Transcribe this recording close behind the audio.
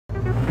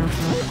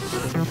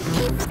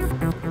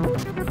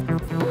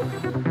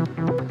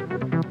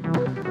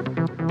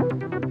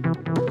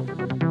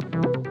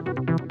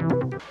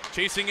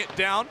Chasing it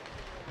down,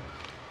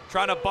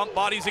 trying to bump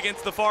bodies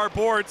against the far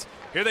boards.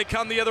 Here they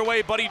come the other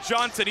way. Buddy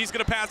Johnson, he's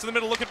going to pass in the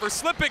middle, looking for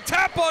Slipping.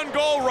 Tap on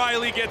goal.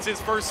 Riley gets his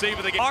first save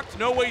of the game. Locked,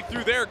 no way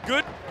through there.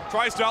 Good.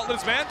 Tries to outlet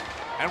his man.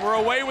 And we're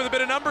away with a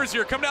bit of numbers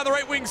here. Come down the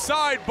right wing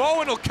side.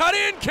 Bowen will cut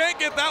in. Can't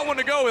get that one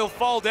to go. He'll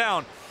fall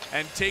down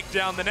and take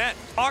down the net.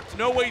 Locked,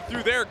 no way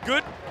through there.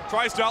 Good.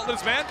 Tries to outlet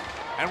his man.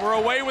 And we're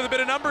away with a bit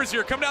of numbers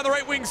here. Come down the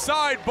right wing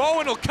side.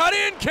 Bowen will cut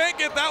in. Can't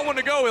get that one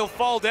to go. He'll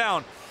fall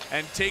down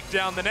and take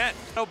down the net.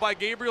 By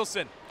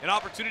Gabrielson. An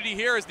opportunity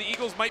here as the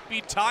Eagles might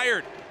be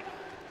tired.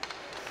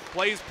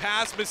 Plays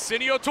past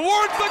Messinio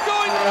towards the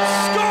goal.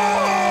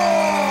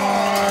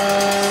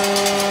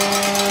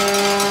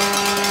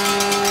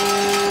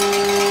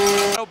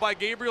 Score! By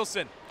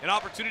Gabrielson. An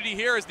opportunity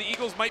here as the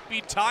Eagles might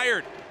be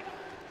tired.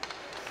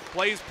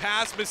 Plays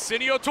past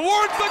Messinio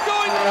towards the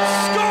goal.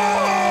 Score!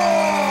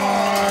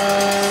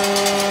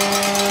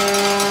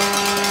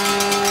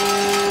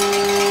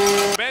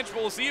 Bench,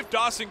 we'll see if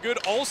Dawson Good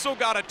also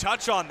got a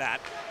touch on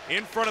that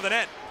in front of the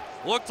net.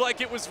 Looked like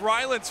it was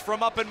Rylance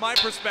from up in my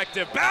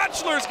perspective.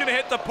 Batchelor's gonna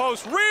hit the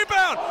post.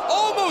 Rebound!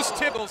 Almost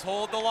Tibbles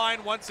hold the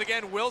line once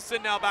again.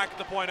 Wilson now back at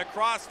the point.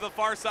 Across the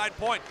far side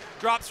point.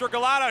 Drops for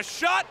Galata.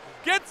 Shot!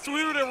 Gets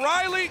through to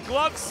Riley.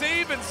 Glove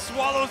save and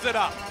swallows it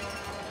up.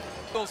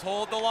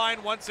 Hold the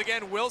line once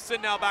again.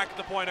 Wilson now back at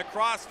the point.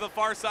 Across the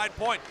far side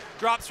point.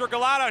 Drops for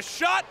Galata.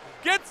 Shot!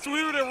 Gets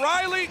through to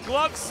Riley.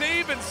 Glove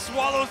save and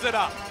swallows it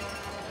up.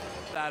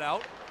 That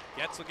out.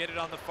 Getz will get it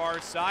on the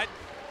far side.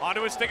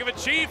 Onto a stick of a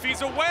Chief,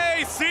 he's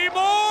away,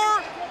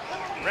 Seymour!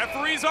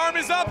 Referee's arm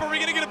is up, are we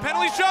gonna get a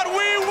penalty shot?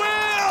 We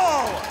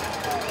will!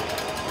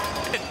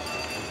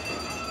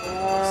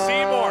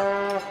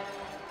 Seymour,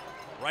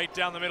 right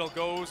down the middle,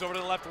 goes over to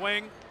the left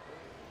wing.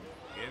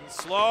 In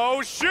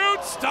slow,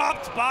 shoot,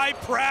 stopped by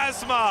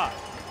Prasma.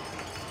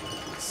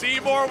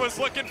 Seymour was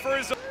looking for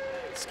his,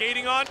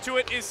 skating onto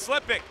it is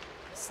Slipping.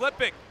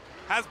 Slipping,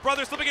 has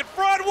brother Slipping in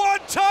front,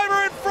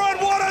 one-timer in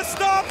front, what a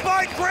stop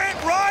by Grant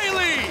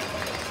Riley!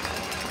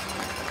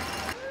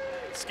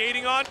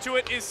 Skating onto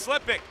it is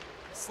Slipping.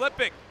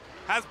 Slipping,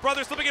 has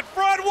brother Slipping in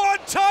front,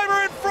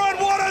 one-timer in front,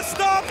 what a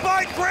stop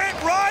by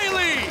Grant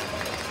Riley!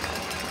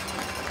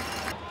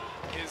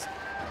 His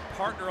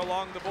partner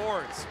along the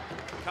boards.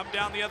 Come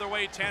down the other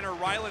way, Tanner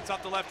Rylance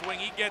off the left wing,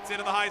 he gets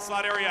into the high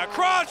slot area,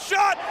 cross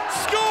shot,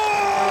 score!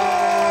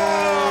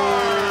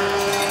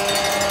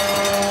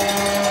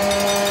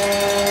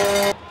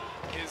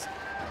 His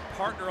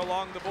partner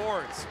along the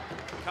boards.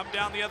 Come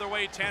down the other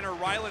way, Tanner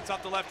Rylance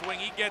off the left wing,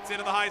 he gets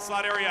into the high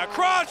slot area,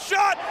 cross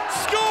shot,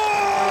 score!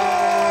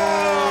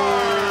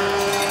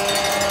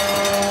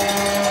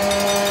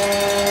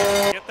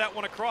 Get that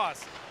one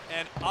across,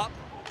 and up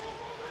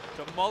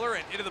to Muller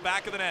and into the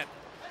back of the net.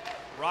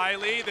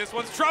 Riley, this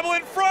one's trouble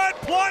in front,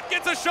 Plot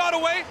gets a shot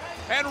away,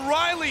 and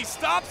Riley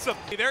stops him.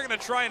 They're gonna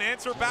try and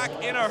answer back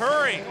in a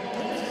hurry.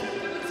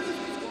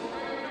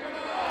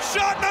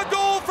 Shot and a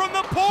goal from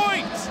the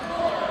point!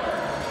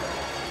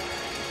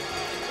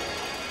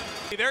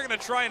 They're going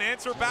to try and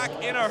answer back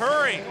in a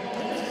hurry.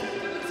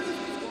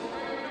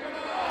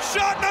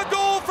 Shot and a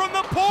goal from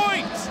the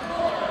point!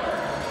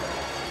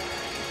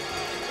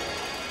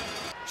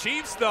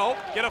 Chiefs, though,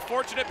 get a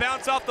fortunate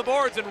bounce off the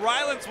boards, and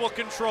Rylance will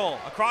control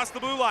across the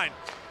blue line.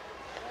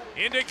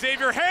 Into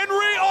Xavier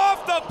Henry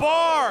off the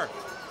bar!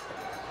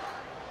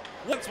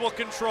 Rylance will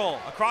control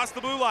across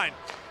the blue line.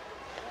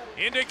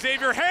 Into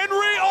Xavier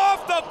Henry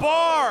off the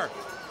bar!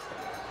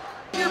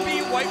 Here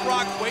be White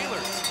Rock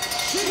Whalers.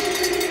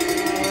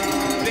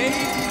 They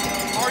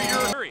are your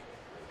hurry.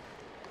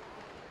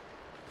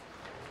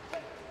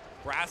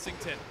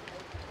 Brassington,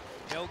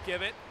 he'll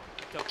give it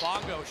to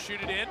Bongo,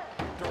 shoot it in,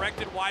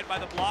 directed wide by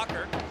the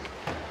blocker.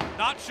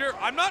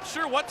 I'm not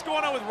sure what's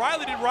going on with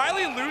Riley. Did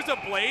Riley lose a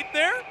blade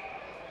there?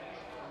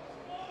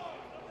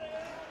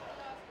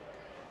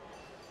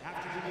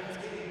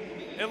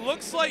 It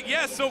looks like,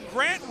 yes, so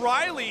Grant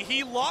Riley,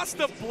 he lost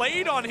a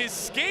blade on his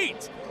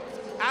skate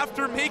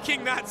after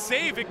making that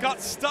save. It got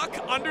stuck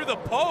under the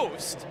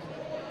post.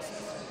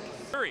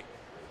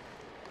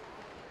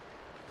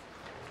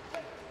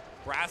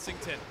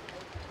 Brassington,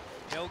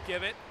 he'll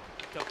give it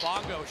to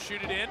Bongo,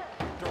 shoot it in,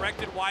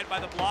 directed wide by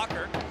the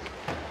blocker.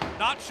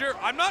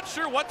 I'm not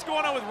sure what's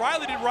going on with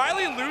Riley. Did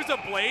Riley lose a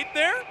blade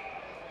there?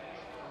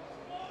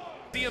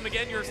 See him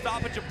again, your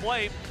stoppage of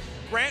play.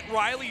 Grant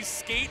Riley's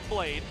skate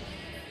blade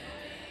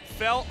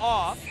fell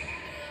off.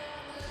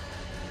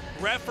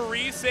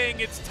 Referee saying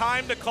it's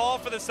time to call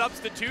for the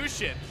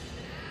substitution.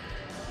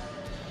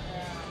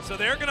 So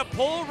they're gonna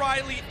pull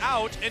Riley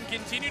out and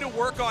continue to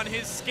work on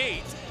his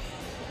skate.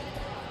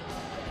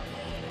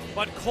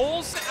 But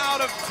Cole's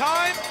out of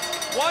time.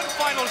 One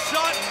final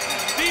shot,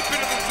 deep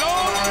into the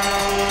zone.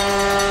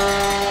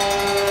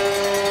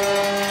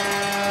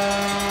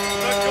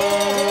 The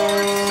goal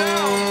horn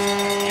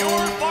sounds.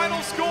 Your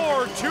final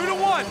score,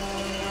 2-1.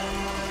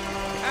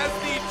 As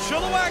the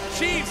Chilliwack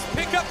Chiefs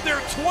pick up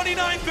their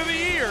 29th of the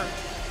year.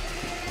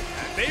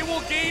 And they will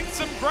will gain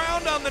some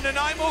ground on the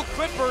Nanaimo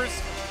Clippers,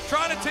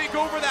 trying to take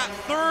over that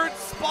third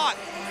spot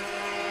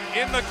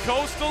in the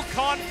Coastal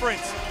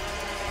Conference.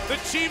 The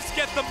Chiefs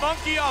get the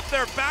monkey off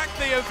their back.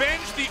 They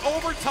avenge the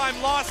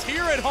overtime loss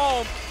here at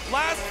home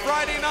last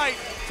Friday night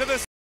to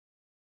the